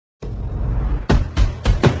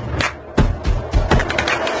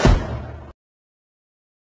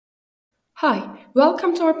Hi,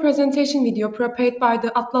 welcome to our presentation video prepared by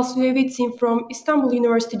the Atlas UAV team from Istanbul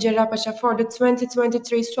University Cerrahpasa for the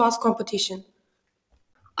 2023 SUAS competition.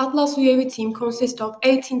 Atlas UAV team consists of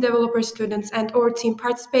 18 developer students and our team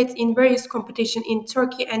participates in various competitions in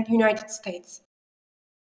Turkey and United States.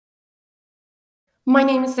 My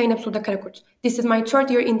name is Zeynep Suda Karakurt. This is my third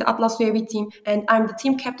year in the Atlas UAV team and I'm the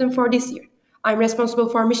team captain for this year. I'm responsible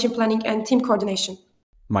for mission planning and team coordination.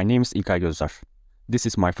 My name is İlkay Gözdar. This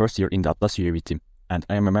is my first year in the Atlas UAV team, and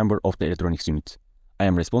I am a member of the electronics unit. I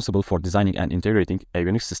am responsible for designing and integrating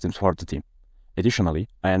avionics systems for the team. Additionally,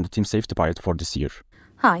 I am the team safety pilot for this year.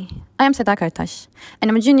 Hi, I am Seda Karataş, and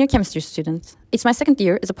I'm a junior chemistry student. It's my second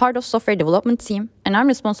year as a part of software development team, and I'm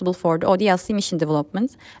responsible for the ODLC mission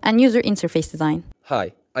development and user interface design.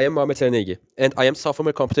 Hi, I am Muhammed Erenegi, and I am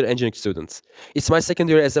sophomore computer engineering student. It's my second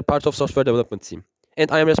year as a part of software development team, and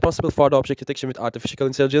I am responsible for the object detection with artificial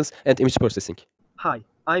intelligence and image processing. Hi,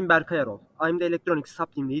 I'm Berkay Erol. I'm the electronics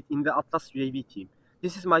sub-team lead in the Atlas UAV team.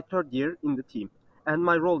 This is my third year in the team, and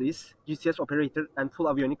my role is GCS operator and full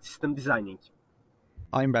avionics system designing.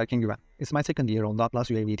 I'm Berkin Güven. It's my second year on the Atlas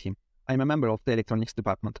UAV team. I'm a member of the electronics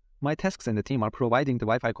department. My tasks in the team are providing the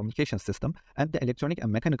Wi-Fi communication system and the electronic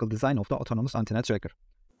and mechanical design of the autonomous antenna tracker.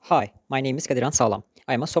 Hi, my name is Kadiran Sağlam.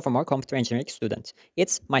 I am a sophomore computer engineering student.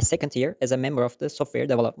 It's my second year as a member of the software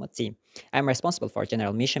development team. I am responsible for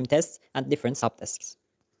general mission tests and different subtasks.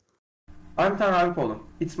 I'm Tanrı Alpoğlu.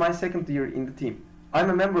 It's my second year in the team. I'm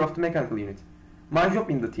a member of the mechanical unit. My job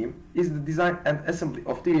in the team is the design and assembly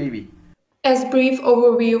of the UAV. As brief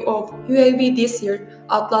overview of UAV this year,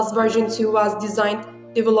 Atlas version 2 was designed,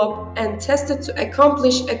 developed and tested to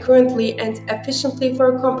accomplish accurately and efficiently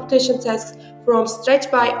for computation tasks from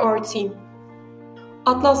scratch by our team.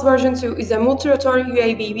 Atlas version 2 is a multi-rotor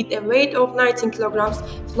UAV with a weight of 19 kilograms,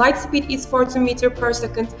 flight speed is 40 meters per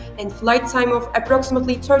second, and flight time of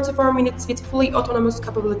approximately 34 minutes with fully autonomous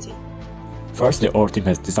capability. Firstly, our team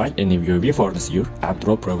has designed a new UAV for this year and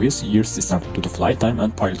dropped previous year's system to the flight time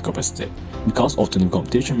and pilot capacity because of the new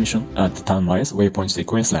competition mission and the 10 miles waypoint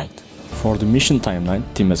sequence length. For the mission timeline,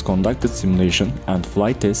 team has conducted simulation and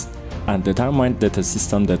flight tests and determined that a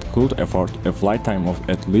system that could afford a flight time of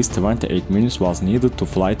at least 28 minutes was needed to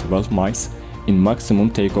fly 12 miles in maximum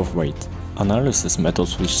takeoff weight. Analysis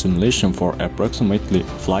methods with simulation for approximately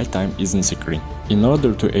flight time is in screen. In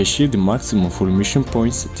order to achieve the maximum full mission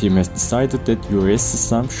points, team has decided that UAS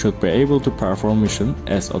system should be able to perform mission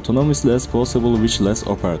as autonomously as possible with less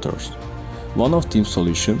operators. One of team's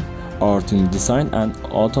solutions, our team designed an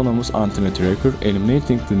autonomous antenna tracker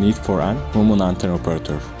eliminating the need for an human antenna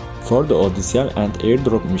operator. For the ODCL and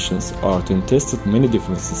airdrop missions, our team tested many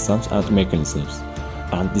different systems and mechanisms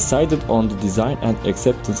and decided on the design and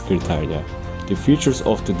acceptance criteria. The features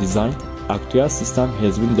of the designed actual system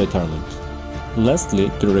has been determined.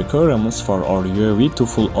 Lastly, the requirements for our UAV to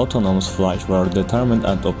full autonomous flight were determined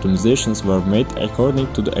and optimizations were made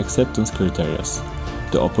according to the acceptance criteria.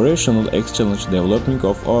 The operational exchange development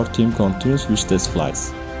of our team continues with test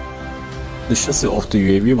flights. The chassis of the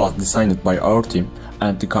UAV was designed by our team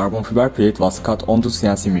and the carbon fiber plate was cut on the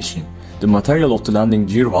CNC machine. The material of the landing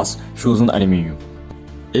gear was chosen aluminum.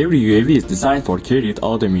 Every UAV is designed for carried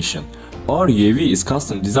out a mission. Our UAV is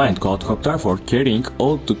custom designed quadcopter for carrying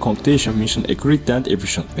out the computation mission accurately and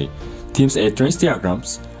efficiently. Team's electronics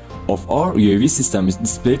diagrams of our UAV system is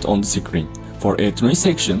displayed on the screen. For electronics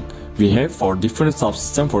section, we have 4 different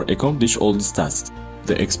subsystems for accomplish all these tasks.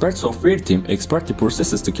 The expert software team expert the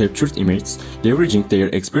processes to capture images, leveraging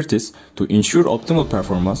their expertise to ensure optimal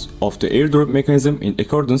performance of the airdrop mechanism in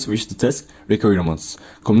accordance with the task requirements,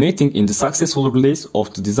 culminating in the successful release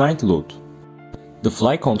of the designed load. The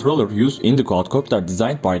flight controller used in the quadcopter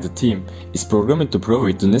designed by the team is programmed to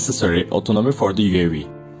provide the necessary autonomy for the UAV.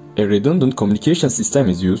 A redundant communication system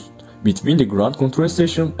is used between the ground control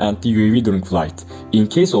station and the UAV during flight. In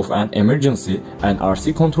case of an emergency, an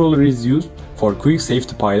RC controller is used for quick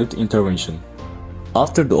safety pilot intervention.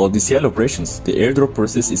 After the ODCL operations, the airdrop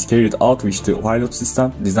process is carried out with the pilot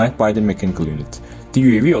system designed by the mechanical unit. The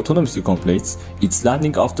UAV autonomously completes its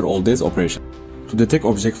landing after all days operation. To detect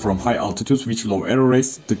objects from high altitudes with low error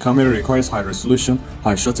rates, the camera requires high resolution,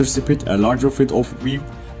 high shutter speed, a larger field of view,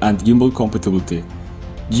 and gimbal compatibility.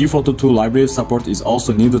 G-Photo 2 library support is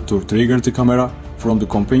also needed to trigger the camera from the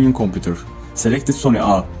companion computer. Selected Sony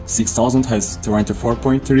A6000 has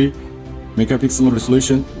 24.3 megapixel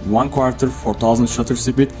resolution, 1/4 4000 shutter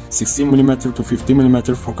speed, 16mm to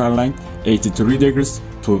 50mm focal length, 83 degrees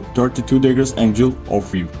to 32 degrees angle of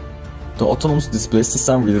view. The autonomous display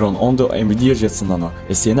system will run on the NVIDIA Jetson Nano.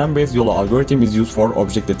 A CNN-based YOLO algorithm is used for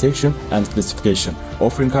object detection and classification,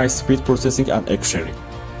 offering high-speed processing and accuracy.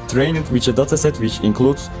 Trained with a dataset which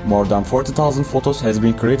includes more than 40,000 photos has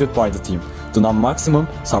been created by the team. The non-maximum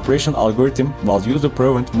separation algorithm was used to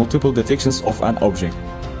prevent multiple detections of an object.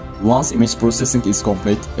 Once image processing is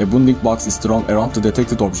complete, a bounding box is drawn around the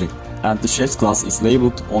detected object, and the shape class is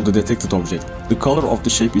labeled on the detected object. The color of the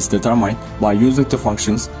shape is determined by using the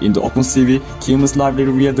functions in the OpenCV Keymans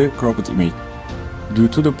library via the cropped image. Due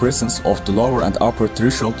to the presence of the lower and upper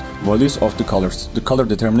threshold values of the colors, the color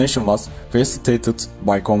determination was facilitated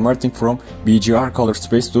by converting from BGR color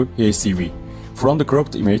space to ACV. From the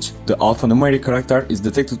cropped image, the alphanumeric character is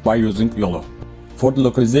detected by using YOLO. For the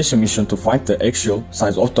localization mission to find the actual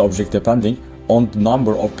size of the object depending on the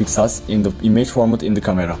number of pixels in the image format in the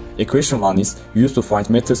camera. Equation 1 is used to find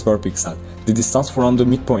meters per pixel. The distance from the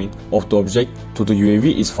midpoint of the object to the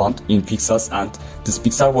UAV is found in pixels, and this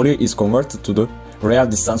pixel value is converted to the real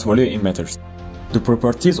distance value in meters. The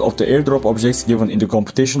properties of the airdrop objects given in the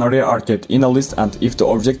computation area are kept in a list, and if the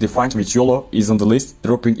object defined with YOLO is on the list,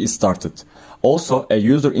 dropping is started. Also, a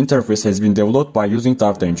user interface has been developed by using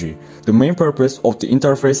Dart-ng. The main purpose of the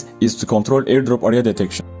interface is to control airdrop area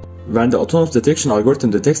detection. When the autonomous detection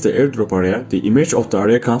algorithm detects the airdrop area, the image of the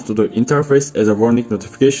area comes to the interface as a warning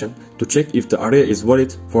notification to check if the area is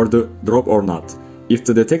valid for the drop or not. If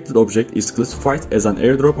the detected object is classified as an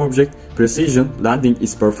airdrop object, precision landing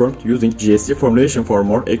is performed using GST formulation for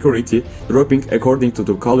more accuracy, dropping according to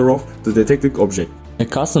the color of the detected object. A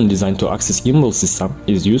custom designed to access gimbal system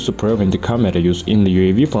is used to prevent the camera use in the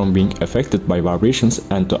UAV from being affected by vibrations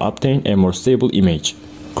and to obtain a more stable image.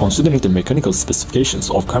 Considering the mechanical specifications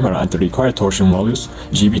of camera and the required torsion values,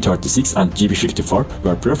 GB36 and GB54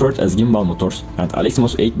 were preferred as gimbal motors, and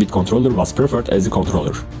Alexmos 8-bit controller was preferred as the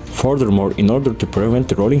controller. Furthermore, in order to prevent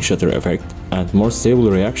the rolling shutter effect and more stable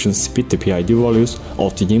reaction speed, the PID values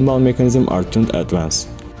of the gimbal mechanism are tuned advanced.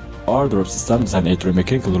 Our drop system is an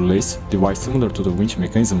electromechanical release device similar to the winch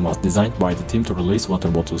mechanism was designed by the team to release water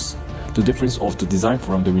bottles. The difference of the design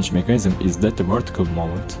from the winch mechanism is that the vertical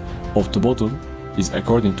movement of the bottle is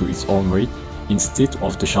according to its own weight instead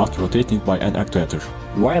of the shaft rotating by an actuator.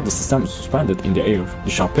 While the system is suspended in the air,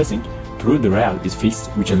 the shaft passing through the rail is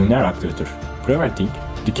fixed with a linear actuator, preventing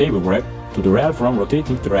the cable wrap to the rail from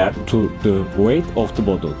rotating the rail to the weight of the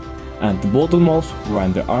bottle, and the bottle moves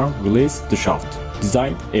when the arm releases the shaft.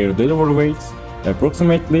 Designed air delivery weights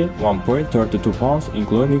approximately 1.32 pounds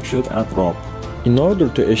including chute and rope. In order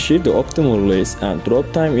to achieve the optimal release and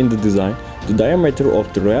drop time in the design, the diameter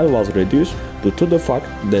of the rail was reduced due to the fact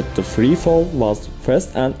that the free fall was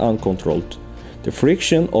fast and uncontrolled. The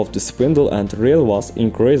friction of the spindle and rail was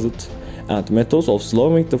increased, and methods of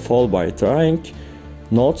slowing the fall by tying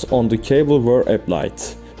knots on the cable were applied.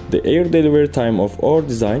 The air delivery time of our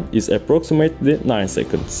design is approximately 9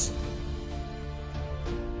 seconds.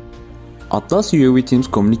 Atlas UAV team's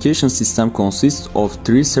communication system consists of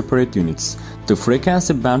 3 separate units. The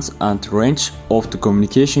frequency bands and range of the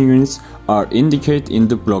communication units are indicated in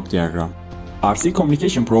the block diagram. RC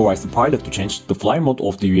communication provides the pilot to change the fly mode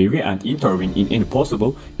of the UAV and intervene in any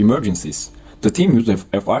possible emergencies. The team used a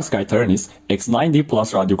FR-Sky Taranis X9D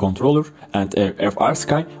Plus radio controller and a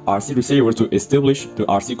FR-Sky RC receiver to establish the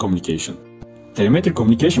RC communication. Telemetry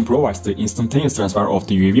communication provides the instantaneous transfer of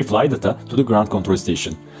the UAV flight data to the ground control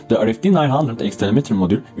station. The RFD900X telemetry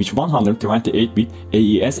module with 128-bit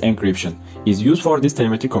AES encryption is used for this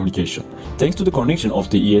telemetry communication. Thanks to the connection of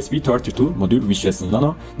the ESP32 module with JSON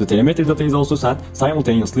Nano, the telemetry data is also sent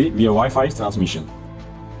simultaneously via Wi-Fi transmission.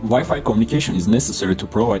 Wi-Fi communication is necessary to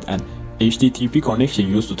provide an HTTP connection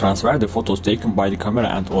used to transfer the photos taken by the camera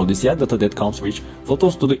and all the CL data that comes with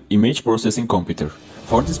photos to the image processing computer.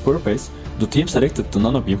 For this purpose, the team selected the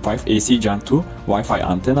NanoBeam 5 AC Gen 2 Wi-Fi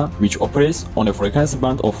antenna, which operates on a frequency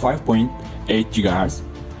band of 5.8 GHz.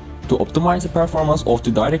 To optimize the performance of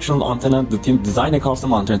the directional antenna, the team designed a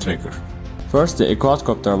custom antenna tracker. First, the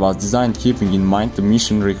quadcopter was designed keeping in mind the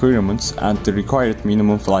mission requirements and the required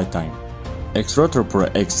minimum flight time. X-Rotor Pro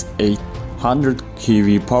X 800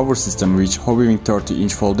 kV power system with hovering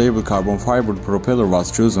 30-inch foldable carbon fiber propeller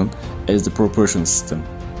was chosen as the propulsion system.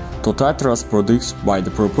 Total thrust produced by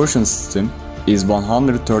the propulsion system is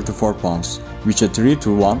 134 pounds, with a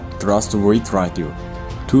 3:1 thrust-to-weight ratio.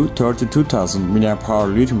 Two 32,000 mAh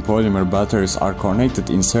lithium polymer batteries are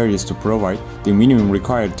connected in series to provide the minimum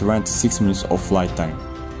required 26 minutes of flight time.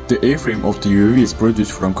 The airframe of the UAV is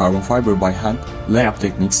produced from carbon fiber by hand, layup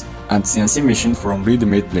techniques, and CNC machined from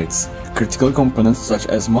ready-made plates. Critical components such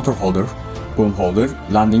as motor holder, boom holder,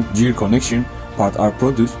 landing gear connection part are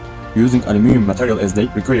produced using aluminum material as they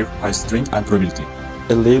require high strength and durability.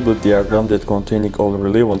 A labeled diagram that containing all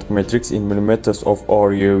relevant metrics in millimeters of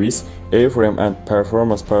our UAV's airframe and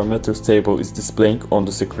performance parameters table is displaying on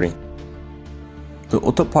the screen. The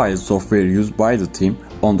autopilot software used by the team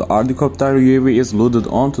on the Ardicopter UAV is loaded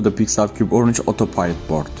onto the PixelCube Orange autopilot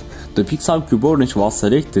board. The PixelCube Orange was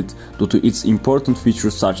selected due to its important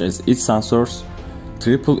features such as its sensors,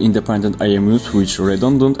 triple independent IMUs with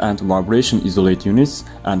redundant and vibration isolate units,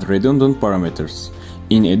 and redundant parameters.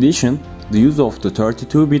 In addition, the use of the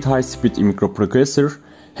 32-bit high-speed microprocessor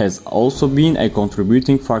has also been a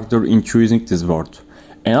contributing factor in choosing this board.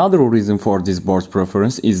 Another reason for this board's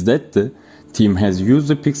preference is that the team has used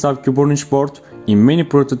the PixelCube Orange board in many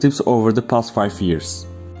prototypes over the past 5 years.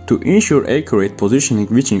 To ensure accurate positioning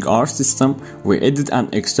within our system, we added an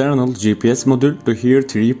external GPS module to Here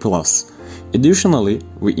 3 Plus. Additionally,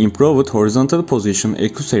 we improved horizontal position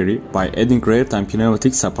accuracy by adding real-time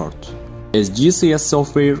kinematic support. As GCS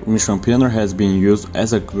software, Mission Planner has been used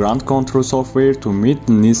as a ground control software to meet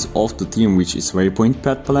the needs of the team, which is waypoint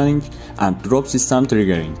path planning and drop system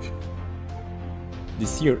triggering.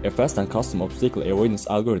 This year, a fast and custom obstacle avoidance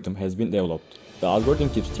algorithm has been developed. The algorithm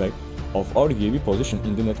keeps track of our UAV position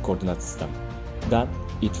in the net coordinate system. Then,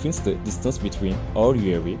 it finds the distance between our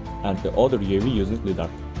UAV and the other UAV using LiDAR.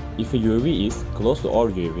 If a UAV is close to our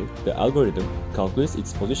UAV, the algorithm calculates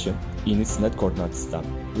its position in its net coordinate system.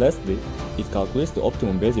 Lastly, it calculates the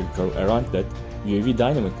optimum Bayesian curve around that UAV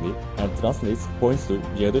dynamically and translates points to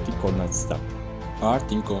geodetic coordinate system. Our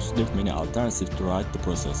team considered many alternatives throughout the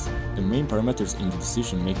process. The main parameters in the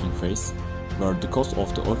decision-making phase were the cost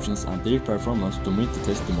of the options and their performance to meet the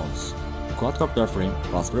test demands. Quadcopter frame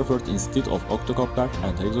was preferred instead of octocopter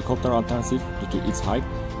and hexacopter alternative due to its high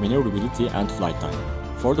maneuverability and flight time.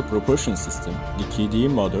 For the propulsion system, the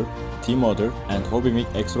KDE motor, T-motor, and Hobbywing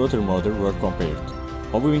X-rotor motor were compared.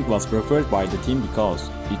 Hobbywing was preferred by the team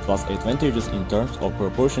because it was advantageous in terms of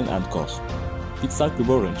propulsion and cost. PixelCube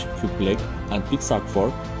Orange, Cube Black, and PixelCube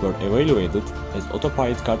 4 were evaluated as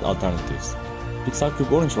autopilot card alternatives.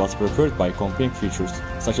 PixelCube Orange was preferred by comparing features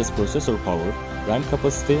such as processor power, RAM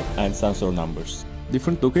capacity, and sensor numbers.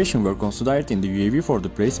 Different locations were considered in the UAV for the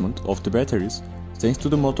placement of the batteries. Thanks to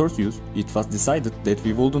the motor's use, it was decided that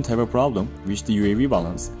we wouldn't have a problem with the UAV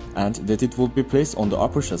balance and that it would be placed on the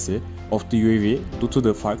upper chassis of the UAV due to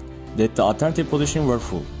the fact that the alternative positions were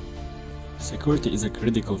full. Security is a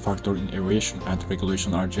critical factor in aviation, and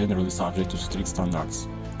regulations are generally subject to strict standards.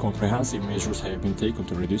 Comprehensive measures have been taken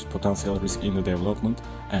to reduce potential risk in the development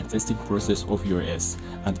and testing process of UAS,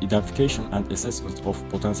 and identification and assessment of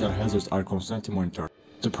potential hazards are constantly monitored.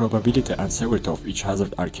 The probability and severity of each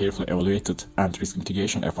hazard are carefully evaluated, and risk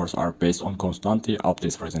mitigation efforts are based on constantly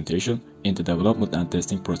updated presentation in the development and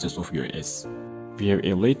testing process of UAS. We have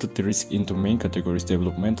evaluated the risk into main categories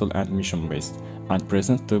developmental and mission-based, and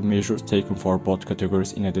present the measures taken for both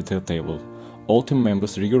categories in a detailed table. All team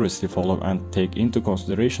members rigorously follow and take into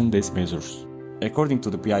consideration these measures. According to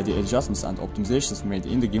the PID adjustments and optimizations made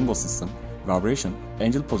in the gimbal system, vibration,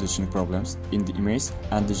 angle positioning problems in the image,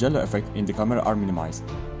 and the jello effect in the camera are minimized.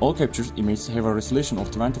 All captured images have a resolution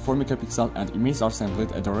of 24 megapixels, and images are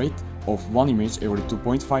sampled at a rate of 1 image every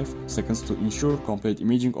 2.5 seconds to ensure complete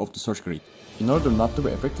imaging of the source grid. In order not to be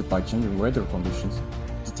affected by changing weather conditions,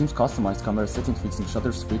 the teams customized camera settings fixing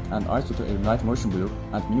shutter speed and ISO to eliminate motion blur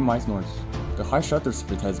and minimize noise. The high shutter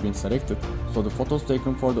speed has been selected so the photos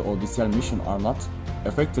taken for the ODCL mission are not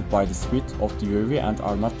affected by the speed of the UAV and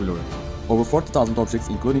are not blurred. Over 40,000 objects,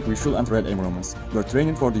 including visual and real environments, were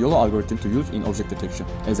trained for the YOLO algorithm to use in object detection.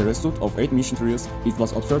 As a result of 8 mission trials, it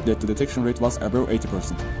was observed that the detection rate was above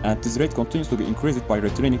 80%, and this rate continues to be increased by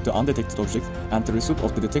retraining the undetected objects, and the result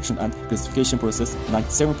of the detection and classification process,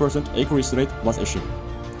 97% accuracy rate was achieved.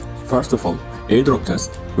 First of all, airdrop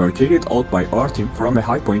tests were carried out by our team from a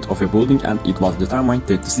high point of a building, and it was determined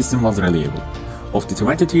that the system was reliable. Of the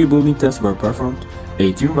 23 building tests were performed,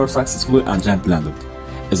 18 were successful and gen blended.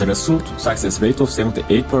 As a result, success rate of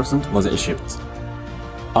 78% was achieved.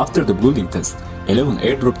 After the building test, 11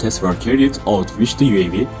 airdrop tests were carried out with the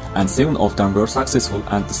UAV, and 7 of them were successful,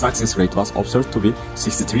 and the success rate was observed to be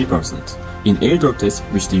 63%. In airdrop tests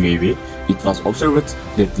with the UAV, it was observed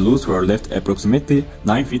that the loads were left approximately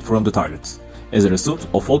 9 feet from the target. As a result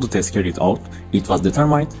of all the tests carried out, it was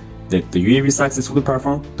determined that the UAV successfully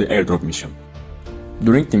performed the airdrop mission.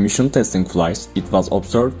 During the mission testing flights, it was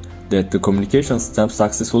observed that the communication system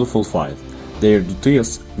successfully fulfilled their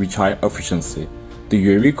duties with high efficiency. The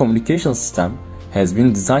UAV communication system has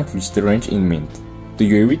been designed with the range in mind. The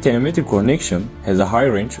UAV telemetry connection has a high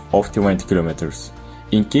range of 20 km.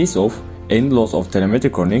 In case of any loss of telemetry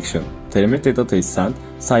connection, telemetry data is sent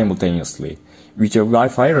simultaneously, with a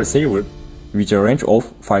Wi-Fi receiver with a range of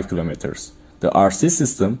 5 km. The RC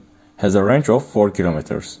system has a range of 4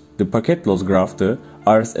 km. The packet loss graph, the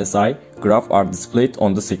RSSI graph, are displayed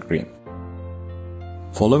on the screen.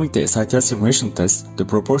 Following the SITR simulation test, the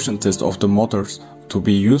proportion test of the motors to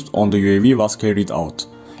be used on the UAV was carried out.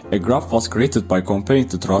 A graph was created by comparing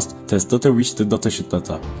the thrust test data with the datasheet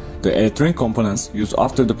data. The electronic components used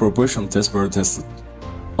after the propulsion test were tested.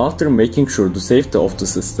 After making sure the safety of the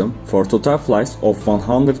system, 4 total flights of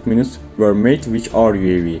 100 minutes were made with our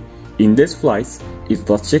UAV. In these flights, it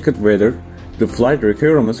was checked whether the flight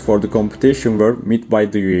requirements for the computation were met by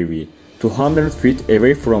the UAV. 200 feet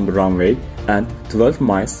away from the runway and 12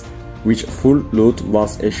 miles, which full load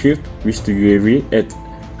was achieved with the UAV at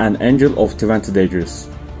an angle of 20 degrees.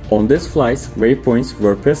 On these flights, waypoints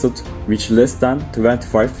were passed with less than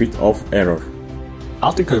 25 feet of error.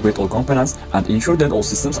 After calculate all components and ensure that all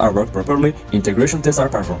systems are worked properly, integration tests are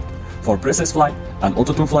performed. For precise flight, an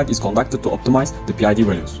auto-tune flight is conducted to optimize the PID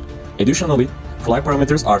values. Additionally, flight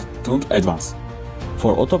parameters are tuned advanced.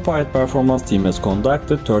 For autopilot performance, team has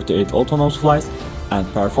conducted 38 autonomous flights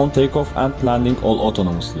and performed takeoff and landing all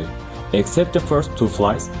autonomously, except the first 2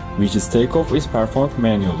 flights, which is takeoff is performed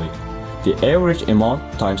manually. The average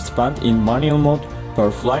amount time spent in manual mode per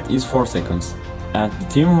flight is 4 seconds, and the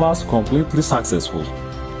team was completely successful.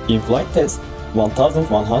 In flight test,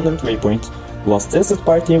 1100 waypoints was tested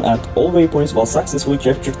by team and all waypoints was successfully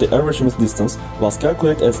captured. The average miss distance was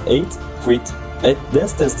calculated as 8 feet at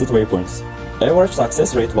these tested waypoints. Average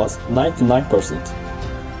success rate was 99%.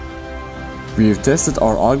 We've tested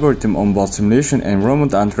our algorithm on both simulation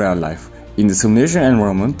environment and real life. In the simulation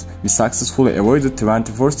environment, we successfully avoided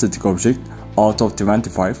 24 static objects out of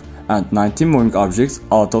 25 and 19 moving objects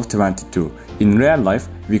out of 22. In real life,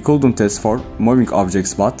 we couldn't test for moving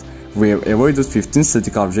objects, but we have avoided 15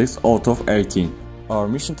 static objects out of 18. Our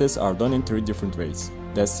mission tests are done in 3 different ways.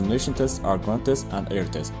 The simulation tests are ground tests and air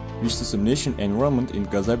tests, which the simulation environment in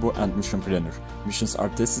gazebo and mission planner. Missions are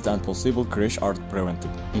tested and possible crash are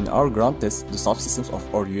prevented. In our ground tests, the subsystems of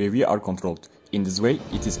our UAV are controlled. In this way,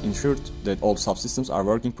 it is ensured that all subsystems are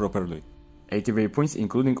working properly. 80 waypoints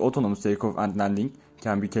including autonomous takeoff and landing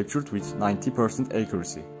can be captured with 90%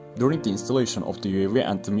 accuracy. During the installation of the UAV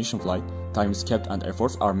and the mission flight, time is kept and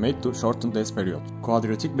efforts are made to shorten this period.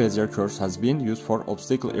 Quadratic Bezier curves has been used for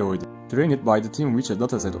obstacle avoidance, trained by the team with a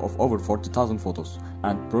dataset of over 40,000 photos,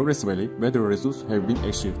 and progressively better results have been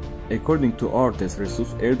achieved. According to our test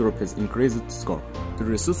results, airdrop has increased the score. The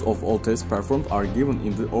results of all tests performed are given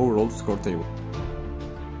in the overall score table.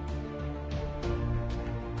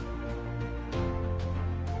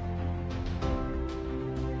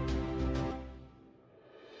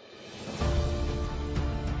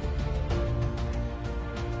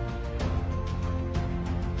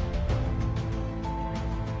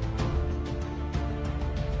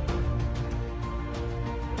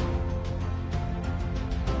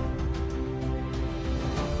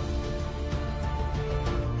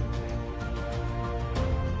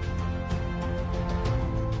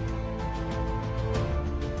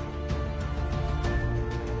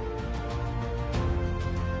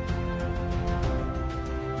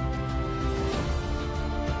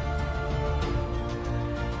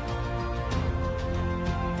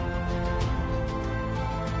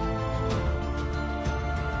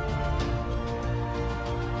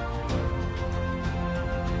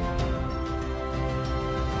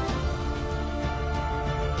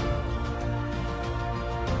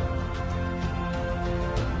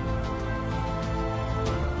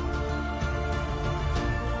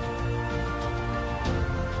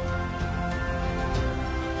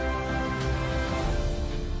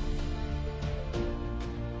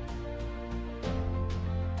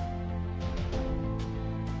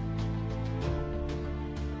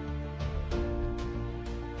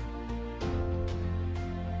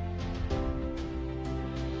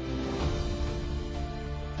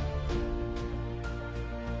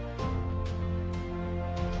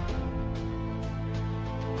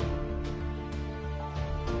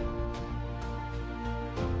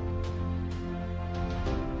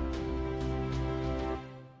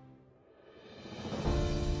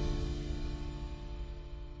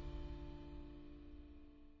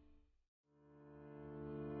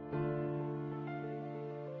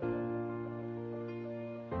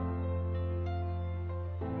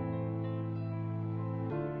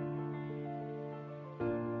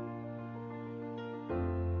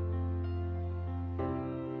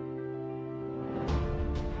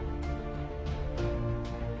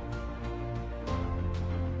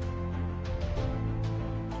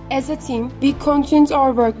 As a team, we continued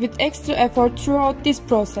our work with extra effort throughout this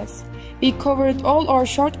process. We covered all our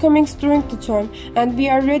shortcomings during the term and we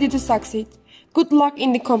are ready to succeed. Good luck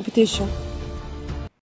in the competition.